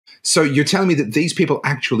So you're telling me that these people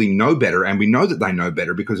actually know better, and we know that they know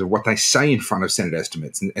better because of what they say in front of Senate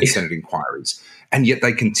estimates and Senate inquiries, and yet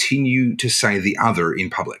they continue to say the other in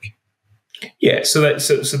public. Yeah, so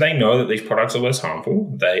they know that these products are less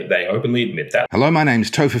harmful. They openly admit that. Hello, my name's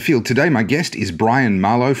Topher Field. Today, my guest is Brian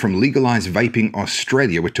Marlow from Legalise Vaping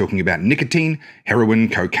Australia. We're talking about nicotine, heroin,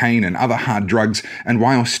 cocaine, and other hard drugs, and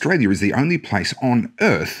why Australia is the only place on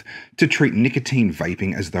earth to treat nicotine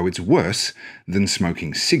vaping as though it's worse than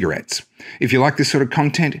smoking cigarettes. If you like this sort of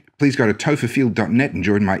content, please go to topherfield.net and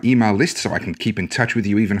join my email list so I can keep in touch with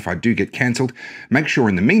you even if I do get cancelled. Make sure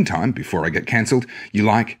in the meantime, before I get cancelled, you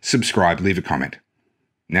like, subscribe, leave a comment.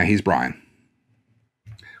 Now here's Brian.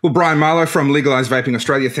 Well, Brian Marlow from Legalise Vaping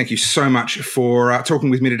Australia, thank you so much for talking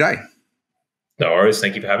with me today. No worries.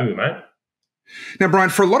 Thank you for having me, mate. Now, Brian,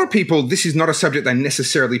 for a lot of people, this is not a subject they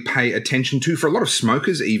necessarily pay attention to. For a lot of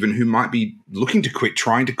smokers, even who might be looking to quit,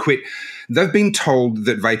 trying to quit, they've been told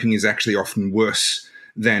that vaping is actually often worse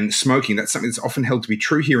than smoking. That's something that's often held to be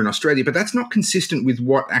true here in Australia, but that's not consistent with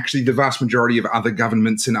what actually the vast majority of other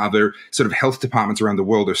governments and other sort of health departments around the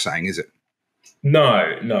world are saying, is it?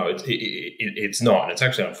 No, it's not. And it's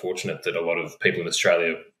actually unfortunate that a lot of people in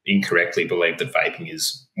Australia incorrectly believe that vaping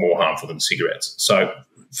is more harmful than cigarettes. So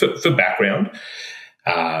for background,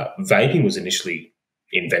 vaping was initially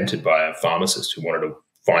invented by a pharmacist who wanted to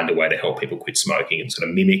find a way to help people quit smoking and sort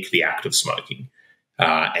of mimic the act of smoking.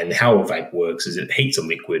 And how a vape works is it heats a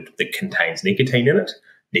liquid that contains nicotine in it.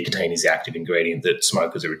 Nicotine is the active ingredient that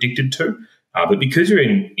smokers are addicted to. But because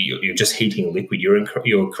you're just heating a liquid,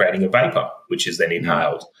 you're creating a vapor, which is then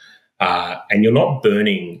inhaled. And you're not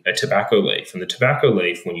burning a tobacco leaf. And the tobacco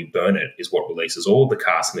leaf, when you burn it, is what releases all of the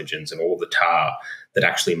carcinogens and all of the tar that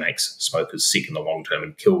actually makes smokers sick in the long term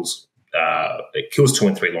and kills 2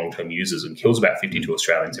 and 3 long-term users and kills about 52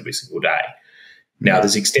 Australians every single day. Now,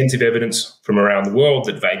 there's extensive evidence from around the world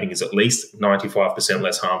that vaping is at least 95%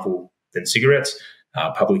 less harmful than cigarettes.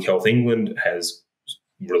 Public Health England has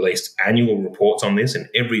released annual reports on this, and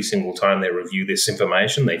every single time they review this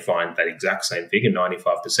information, they find that exact same figure,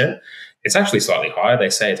 95%. It's actually slightly higher.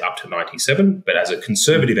 They say it's up to 97, but as a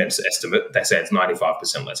conservative estimate, they say it's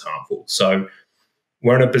 95% less harmful. So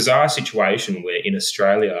we're in a bizarre situation where in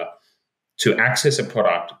Australia, to access a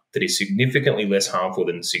product that is significantly less harmful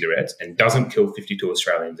than cigarettes and doesn't kill 52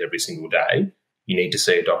 Australians every single day, you need to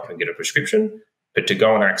see a doctor and get a prescription. But to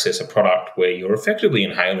go and access a product where you're effectively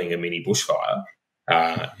inhaling a mini bushfire,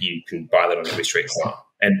 you can buy that on every street corner.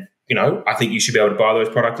 And, I think you should be able to buy those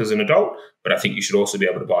products as an adult, but I think you should also be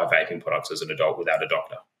able to buy vaping products as an adult without a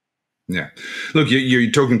doctor. Yeah. Look,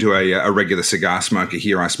 you're talking to a regular cigar smoker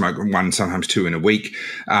here. I smoke 1, sometimes 2 in a week.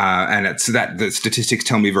 And it's that the statistics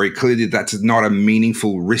tell me very clearly that's not a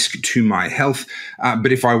meaningful risk to my health.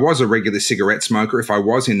 But if I was a regular cigarette smoker, if I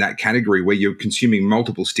was in that category where you're consuming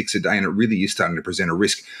multiple sticks a day and it really is starting to present a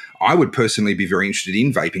risk, I would personally be very interested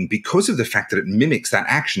in vaping because of the fact that it mimics that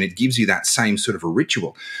action. It gives you that same sort of a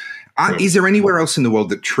ritual. Is there anywhere else in the world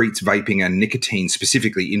that treats vaping and nicotine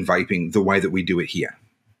specifically in vaping the way that we do it here?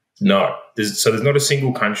 No. There's not a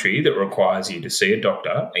single country that requires you to see a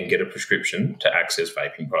doctor and get a prescription to access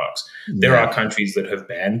vaping products. There are countries that have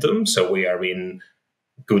banned them, so we are in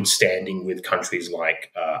good standing with countries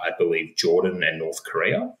like, I believe, Jordan and North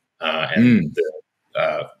Korea. And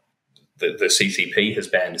the CCP has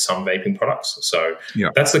banned some vaping products. So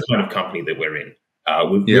that's the kind of company that we're in.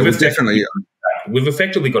 We've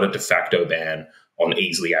effectively got a de facto ban on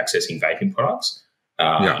easily accessing vaping products.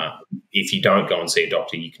 If you don't go and see a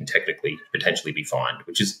doctor, you can potentially be fined,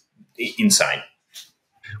 which is insane.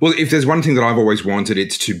 Well, if there's one thing that I've always wanted,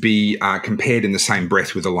 it's to be compared in the same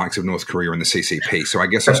breath with the likes of North Korea and the CCP. So I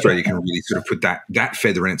guess Australia can really sort of put that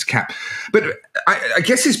feather in its cap. But I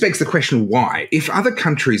guess this begs the question, why? If other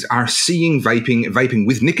countries are seeing vaping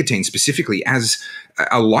with nicotine specifically as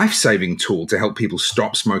a life-saving tool to help people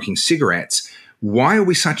stop smoking cigarettes, why are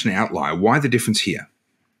we such an outlier? Why the difference here?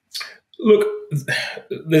 Look,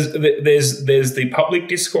 there's the public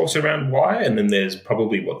discourse around why, and then there's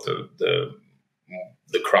probably what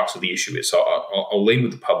the crux of the issue is. So I'll lead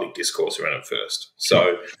with the public discourse around it first.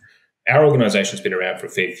 So our organisation's been around for a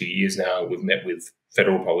fair few years now. We've met with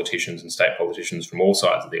federal politicians and state politicians from all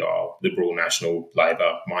sides of the aisle, Liberal, National,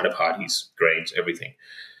 Labor, minor parties, Greens, everything.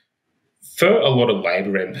 For a lot of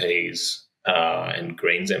Labor MPs and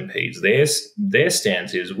Greens MPs, their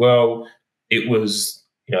stance is, well, it was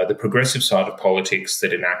the progressive side of politics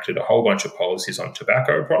that enacted a whole bunch of policies on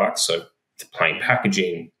tobacco products, so the plain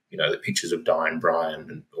packaging, the pictures of Di and Brian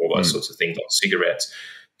and all those sorts of things on cigarettes,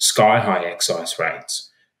 sky-high excise rates,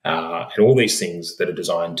 and all these things that are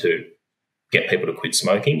designed to get people to quit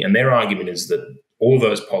smoking. And their argument is that all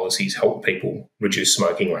those policies help people reduce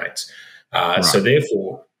smoking rates. Right. So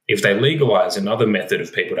therefore, if they legalise another method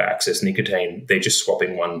of people to access nicotine, they're just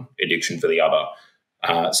swapping one addiction for the other.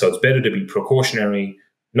 So it's better to be precautionary,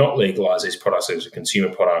 not legalise these products as a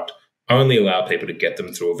consumer product, only allow people to get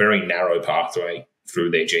them through a very narrow pathway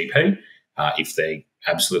through their GP if they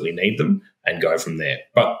absolutely need them, and go from there.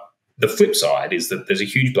 But the flip side is that there's a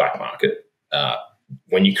huge black market.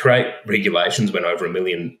 When you create regulations when over 1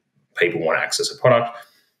 million people want to access a product,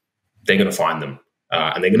 they're going to find them,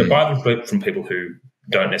 and they're going to buy them from people who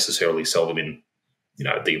don't necessarily sell them in,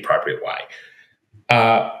 the appropriate way.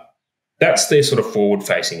 That's their sort of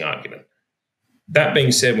forward-facing argument. That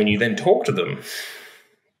being said, when you then talk to them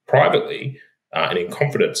privately and in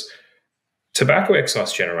confidence, tobacco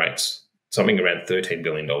excise generates something around $13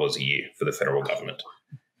 billion a year for the federal government.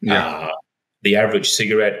 Yeah. The average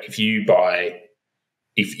cigarette, if you buy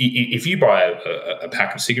a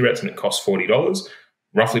pack of cigarettes and it costs $40,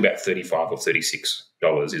 roughly about $35 or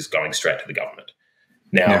 $36 is going straight to the government.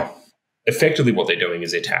 Now, effectively what they're doing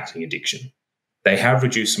is they're taxing addiction. They have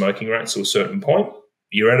reduced smoking rates to a certain point.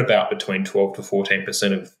 You're at about between 12 to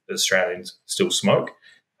 14% of Australians still smoke,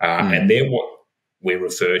 and they're what we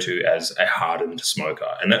refer to as a hardened smoker.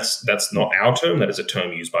 And that's not our term. That is a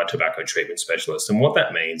term used by tobacco treatment specialists. And what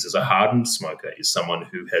that means is a hardened smoker is someone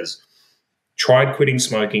who has tried quitting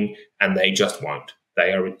smoking and they just won't.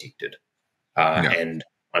 They are addicted. And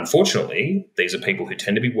unfortunately, these are people who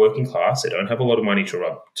tend to be working class. They don't have a lot of money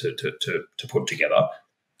to put together,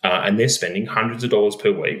 and they're spending hundreds of dollars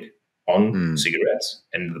per week on cigarettes.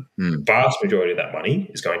 And the vast majority of that money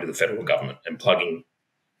is going to the federal government and plugging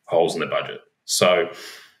holes in the budget. So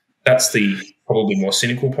that's the probably more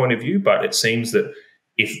cynical point of view, but it seems that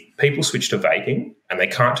if people switch to vaping and they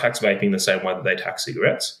can't tax vaping the same way that they tax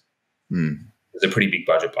cigarettes, there's a pretty big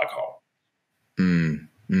budget black hole.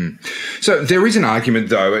 So there is an argument,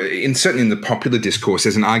 though, certainly in the popular discourse,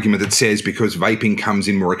 there's an argument that says because vaping comes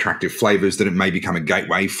in more attractive flavours that it may become a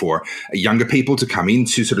gateway for younger people to come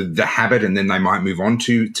into sort of the habit, and then they might move on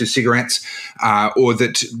to cigarettes, or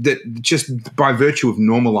that just by virtue of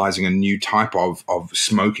normalising a new type of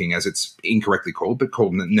smoking, as it's incorrectly called, but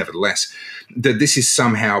called nevertheless, that this is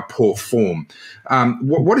somehow poor form.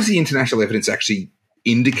 What does the international evidence actually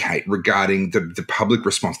indicate regarding the public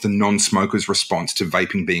response, the non-smokers' response to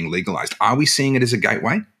vaping being legalised? Are we seeing it as a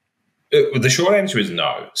gateway? The short answer is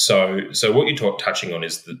no. So what you're touching on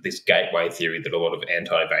is this gateway theory that a lot of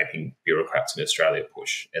anti-vaping bureaucrats in Australia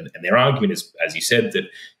push. And their argument is, as you said, that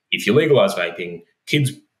if you legalise vaping,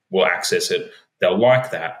 kids will access it, they'll like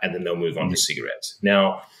that, and then they'll move on to cigarettes.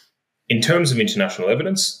 Now, in terms of international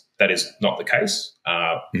evidence, that is not the case.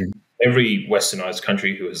 Every westernised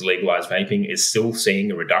country who has legalised vaping is still seeing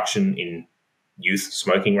a reduction in youth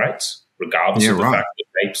smoking rates, regardless of the fact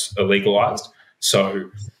that vapes are legalised. So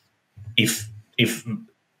if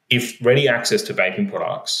ready access to vaping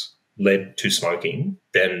products led to smoking,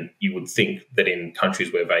 then you would think that in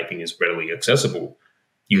countries where vaping is readily accessible,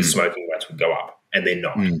 youth smoking rates would go up, and they're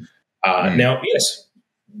not. Now, yes,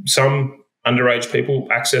 some underage people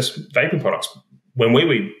access vaping products. When we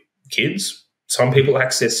were kids, some people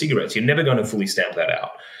access cigarettes. You're never going to fully stamp that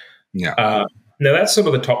out. Now, that's sort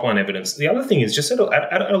of the top-line evidence. The other thing is just at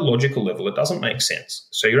a logical level, it doesn't make sense.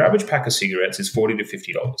 So your average pack of cigarettes is $40 to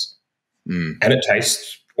 $50, and it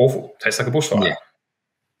tastes awful. It tastes like a bushfire. Yeah.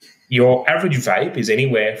 Your average vape is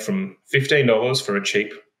anywhere from $15 for a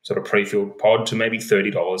cheap sort of pre-filled pod to maybe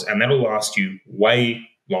 $30, and that'll last you way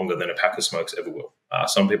longer than a pack of smokes ever will.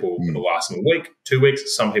 Some people it'll last them a week, 2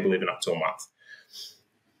 weeks, some people even up to a month.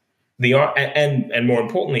 And more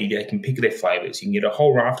importantly, they can pick their flavours. You can get a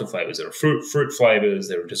whole raft of flavours. There are fruit flavours,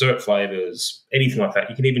 there are dessert flavours, anything like that.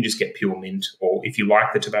 You can even just get pure mint, or if you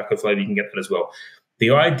like the tobacco flavour, you can get that as well. The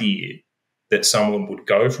idea that someone would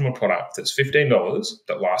go from a product that's $15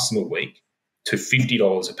 that lasts them a week to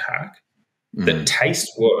 $50 a pack that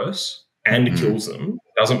tastes worse and kills them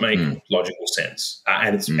doesn't make logical sense.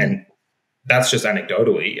 And that's just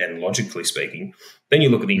anecdotally and logically speaking. Then you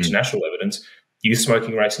look at the international evidence. Youth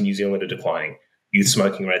smoking rates in New Zealand are declining. Youth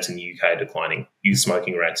smoking rates in the UK are declining. Youth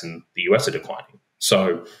smoking rates in the US are declining.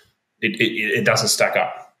 So it doesn't stack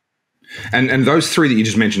up. And those three that you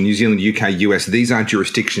just mentioned, New Zealand, UK, US, these are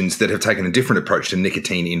jurisdictions that have taken a different approach to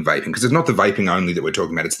nicotine in vaping, because it's not the vaping only that we're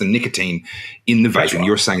talking about. It's the nicotine in the vaping. Right.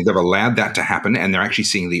 You're saying they've allowed that to happen, and they're actually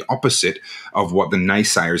seeing the opposite of what the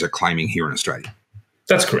naysayers are claiming here in Australia.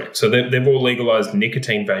 That's correct. So they've all legalised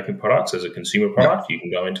nicotine vaping products as a consumer product. Yep. You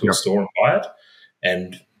can go into a store and buy it.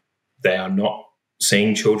 And they are not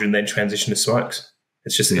seeing children then transition to smokes.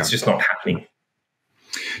 It's just not happening.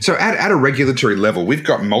 So at a regulatory level, we've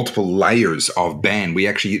got multiple layers of ban.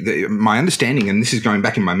 My understanding, and this is going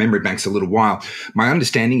back in my memory banks a little while, my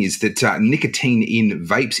understanding is that nicotine in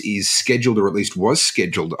vapes is scheduled, or at least was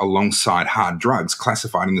scheduled, alongside hard drugs,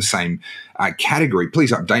 classified in the same category.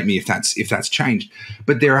 Please update me if that's changed.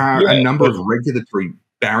 But there are a number of regulatory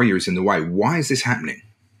barriers in the way. Why is this happening?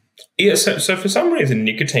 Yeah, so for some reason,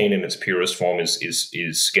 nicotine in its purest form is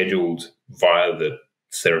scheduled via the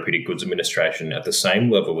Therapeutic Goods Administration at the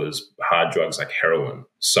same level as hard drugs like heroin.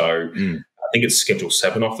 So I think it's Schedule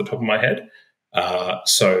 7 off the top of my head.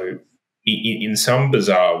 So in some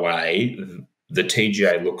bizarre way, the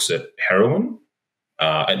TGA looks at heroin,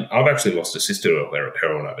 and I've actually lost a sister to a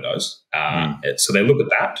heroin overdose. So they look at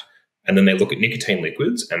that, and then they look at nicotine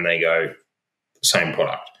liquids, and they go, same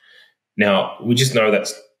product. Now, we just know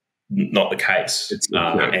that's not the case.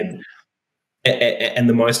 And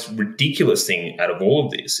the most ridiculous thing out of all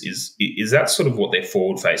of this is that sort of what their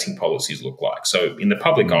forward-facing policies look like. So in the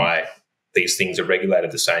public eye, these things are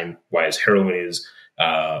regulated the same way as heroin is.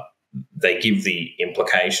 They give the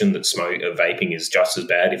implication that vaping is just as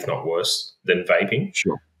bad, if not worse, than vaping.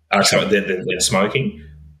 Than smoking.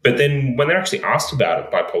 But then when they're actually asked about it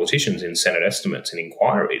by politicians in Senate estimates and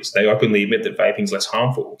inquiries, they openly admit that vaping is less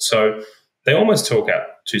harmful. So they almost talk out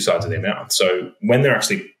two sides of their mouth. So when they're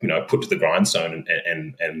actually, put to the grindstone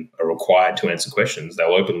and are required to answer questions, they'll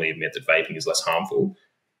openly admit that vaping is less harmful,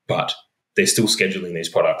 but they're still scheduling these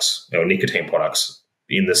products, nicotine products,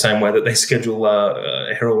 in the same way that they schedule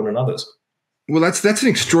heroin and others. Well, that's an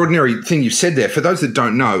extraordinary thing you've said there. For those that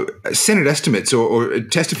don't know, Senate estimates or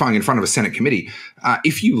testifying in front of a Senate committee,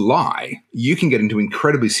 if you lie, you can get into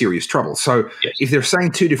incredibly serious trouble. So if they're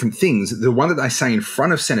saying two different things, the one that they say in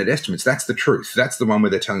front of Senate estimates, that's the truth. That's the one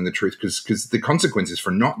where they're telling the truth because the consequences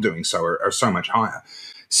for not doing so are so much higher.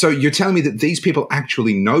 So you're telling me that these people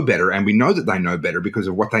actually know better, and we know that they know better because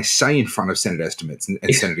of what they say in front of Senate estimates and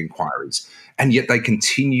Senate inquiries, and yet they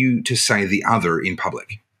continue to say the other in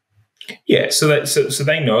public. Yeah, so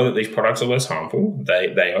they know that these products are less harmful.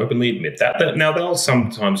 They openly admit that. Now, they'll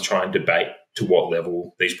sometimes try and debate to what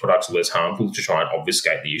level these products are less harmful to try and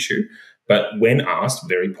obfuscate the issue. But when asked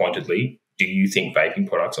very pointedly, do you think vaping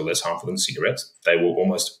products are less harmful than cigarettes, they will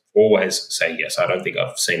almost always say yes. I don't think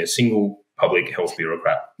I've seen a single public health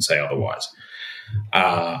bureaucrat say otherwise.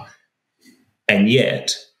 And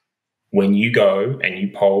yet, when you go and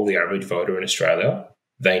you poll the average voter in Australia,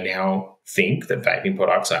 they now think that vaping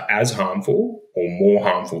products are as harmful or more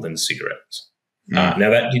harmful than cigarettes. Now,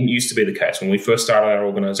 that didn't used to be the case. When we first started our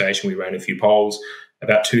organisation, we ran a few polls.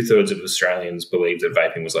 About 2/3 of Australians believed that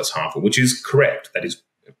vaping was less harmful, which is correct. That is,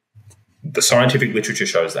 the scientific literature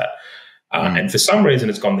shows that. And for some reason,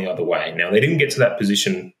 it's gone the other way. Now, they didn't get to that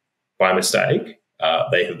position by mistake.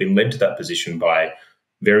 They have been led to that position by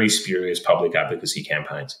very spurious public advocacy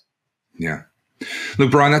campaigns. Yeah. Look,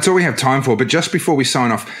 Brian, that's all we have time for. But just before we sign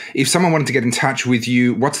off, if someone wanted to get in touch with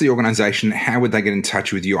you, what's the organisation? How would they get in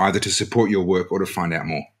touch with you, either to support your work or to find out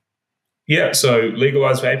more? Yeah, so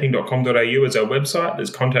legalisevaping.com.au is our website. There's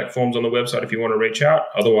contact forms on the website if you want to reach out.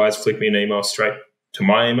 Otherwise, flick me an email straight to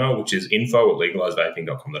my email, which is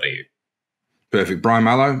info@legalisevaping.com.au. Perfect. Brian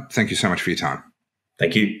Marlow, thank you so much for your time.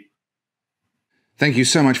 Thank you. Thank you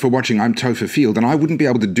so much for watching. I'm Topher Field, and I wouldn't be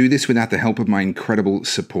able to do this without the help of my incredible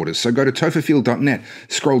supporters. So go to topherfield.net,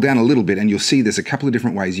 scroll down a little bit, and you'll see there's a couple of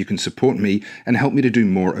different ways you can support me and help me to do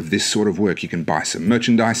more of this sort of work. You can buy some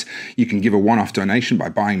merchandise, you can give a one-off donation by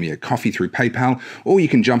buying me a coffee through PayPal, or you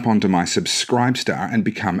can jump onto my Subscribe Star and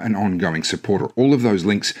become an ongoing supporter. All of those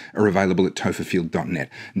links are available at topherfield.net.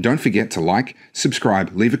 And don't forget to like,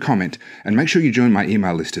 subscribe, leave a comment, and make sure you join my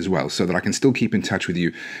email list as well so that I can still keep in touch with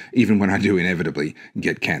you even when I do inevitably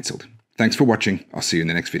get cancelled. Thanks for watching. I'll see you in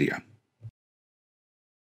the next video.